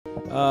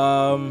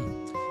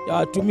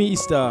To me,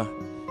 Easter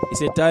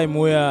is a time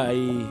where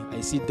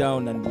I sit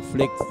down and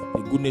reflect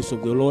the goodness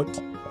of the Lord.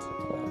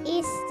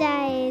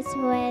 Easter is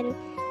when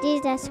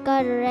Jesus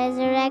got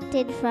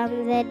resurrected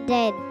from the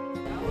dead.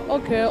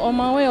 Okay, on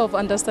my way of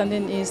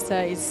understanding Easter,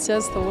 it's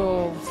just a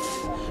way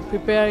of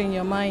preparing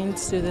your mind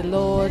to the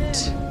Lord.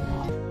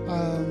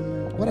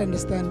 What I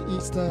understand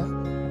Easter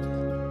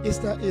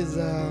is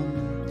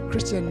a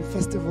Christian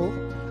festival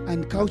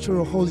and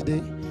cultural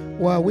holiday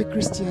where we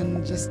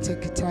Christians just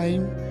take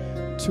time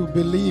to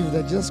believe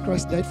that Jesus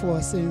Christ died for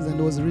our sins and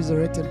was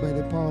resurrected by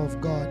the power of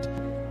God.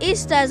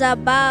 Easter is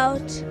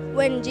about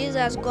when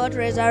Jesus got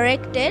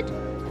resurrected.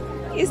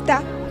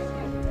 Easter?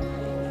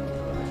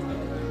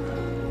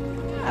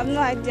 I have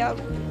no idea.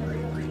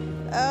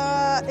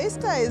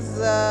 Easter is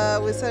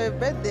we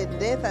celebrate the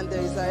death and the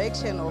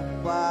resurrection of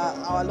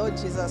our Lord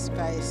Jesus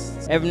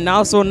Christ.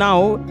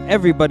 Now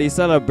everybody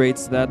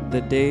celebrates that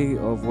the day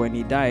of when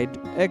he died,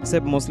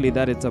 except mostly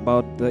that it's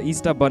about the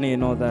Easter bunny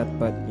and all that,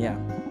 but yeah.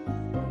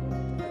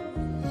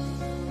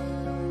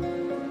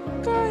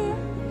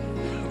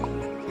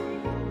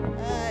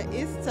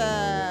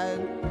 Easter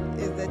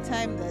is the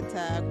time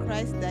that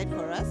Christ died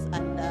for us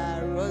and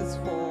rose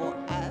for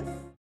us.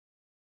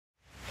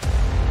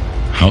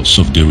 House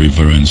of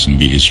Deliverance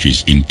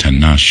Ministries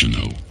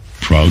International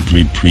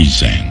proudly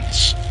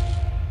presents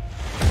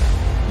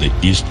the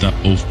Easter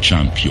of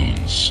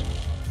Champions.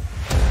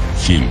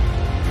 Theme: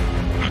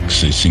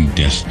 Accessing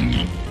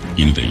Destiny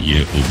in the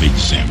Year of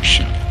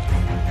Exemption.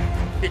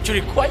 It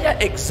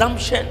requires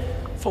exemption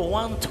for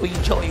one to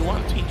enjoy. You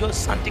want to enjoy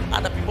something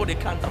other people they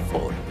can't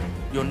afford.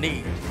 You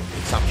need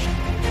exemption.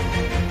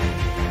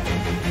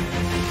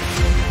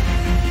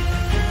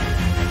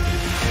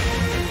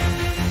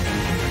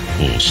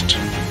 Host: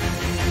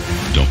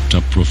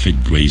 Dr. Prophet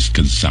Grace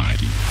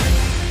Kansadi.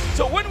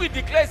 So when we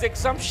declare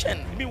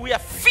exemption, I mean we are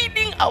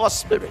feeding our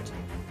spirit.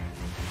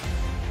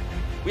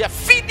 We are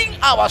feeding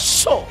our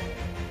soul.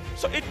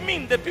 So it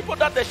means the people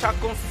that they shall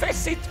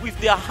confess it with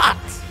their heart,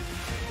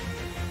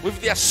 with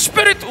their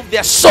spirit, with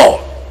their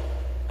soul,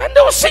 and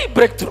they will see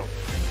breakthrough.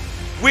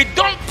 We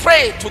don't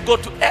pray to go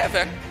to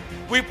heaven.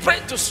 We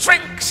pray to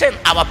strengthen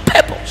our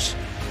purpose.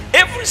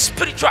 Every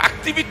spiritual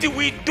activity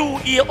we do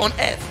here on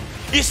earth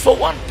is for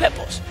one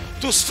purpose: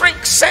 to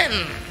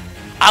strengthen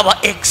our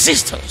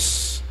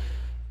existence.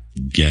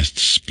 Guest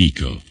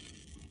speaker,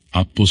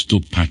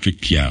 Apostle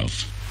Patrick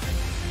Piaf.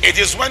 It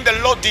is when the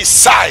Lord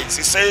decides,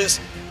 he says,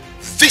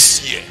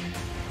 this year,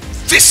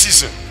 this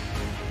season,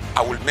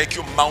 I will make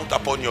you mount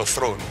upon your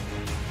throne.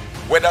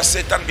 Whether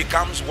Satan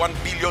becomes 1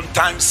 billion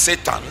times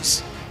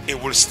Satan's, it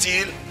will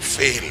still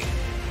fail,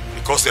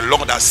 because the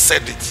Lord has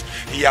said it.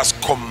 He has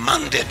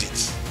commanded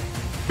it.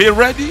 Be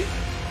ready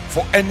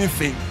for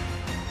anything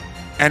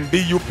and be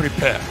you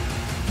prepared.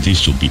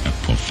 This will be a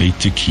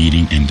prophetic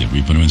healing and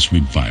deliverance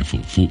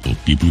revival full of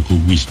biblical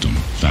wisdom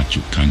that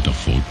you can't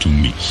afford to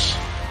miss.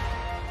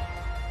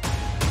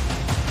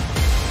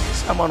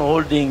 Someone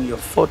holding your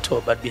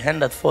photo, but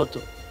behind that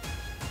photo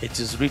it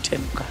is written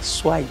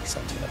Kaswai,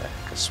 something like that.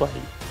 Kaswai.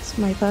 It's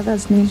my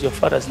father's name. It's your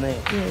father's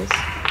name? Yes.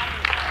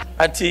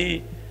 And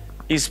he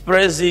is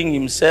praising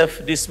himself.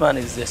 This man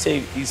is, they say,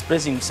 he's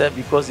praising himself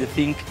because they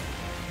think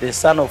the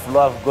son of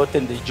law have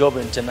gotten the job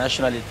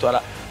internationally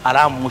to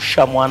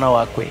Aramusha mwana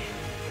wakwe.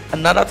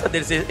 And another,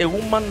 there is a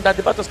woman that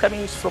the battle is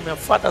coming from your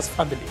father's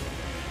family.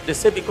 They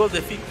say because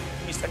they think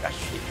Mr.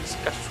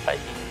 Kashwai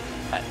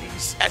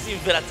as in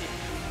verity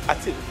at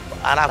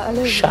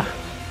Aramusha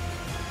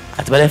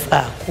at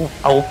Balefa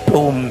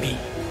Aupombi,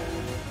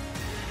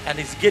 and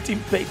he's getting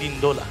paid in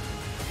dollar.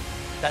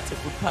 That's a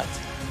good part.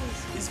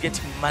 He's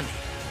getting money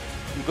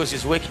because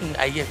he's working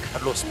a year.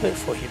 Carlos pay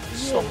for him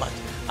so much.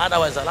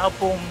 Otherwise,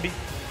 Aupombi.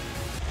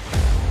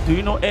 Do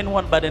you know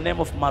anyone by the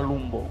name of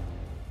Malumbo?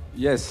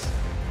 Yes.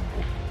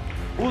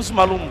 Who's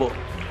Malumbo?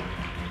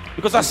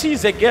 Because I see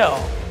is a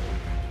girl.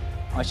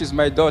 And she's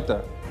my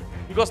daughter.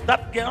 Because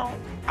that girl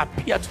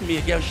appeared to me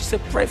again. She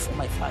said, pray for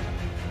my father.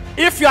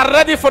 If you are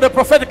ready for the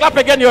prophetic, clap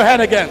again your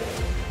hand again.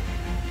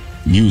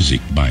 Music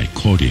by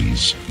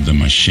Cordings, The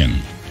Machine,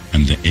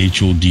 and the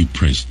HOD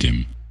Press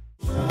Team.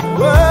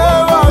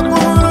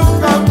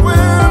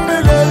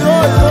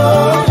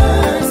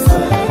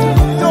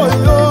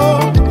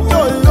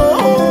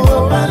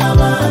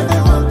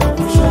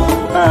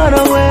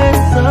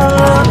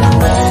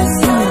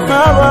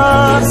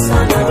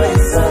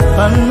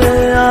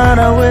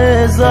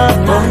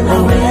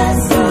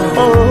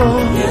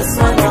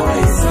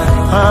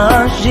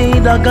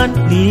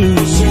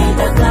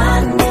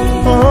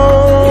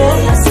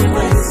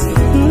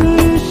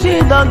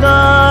 Shida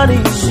gani,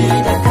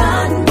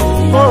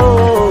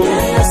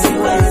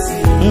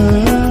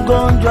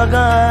 mgonjwa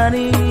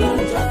gani.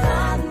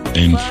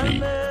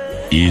 Entry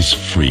is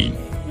free.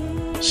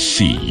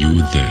 See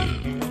you there.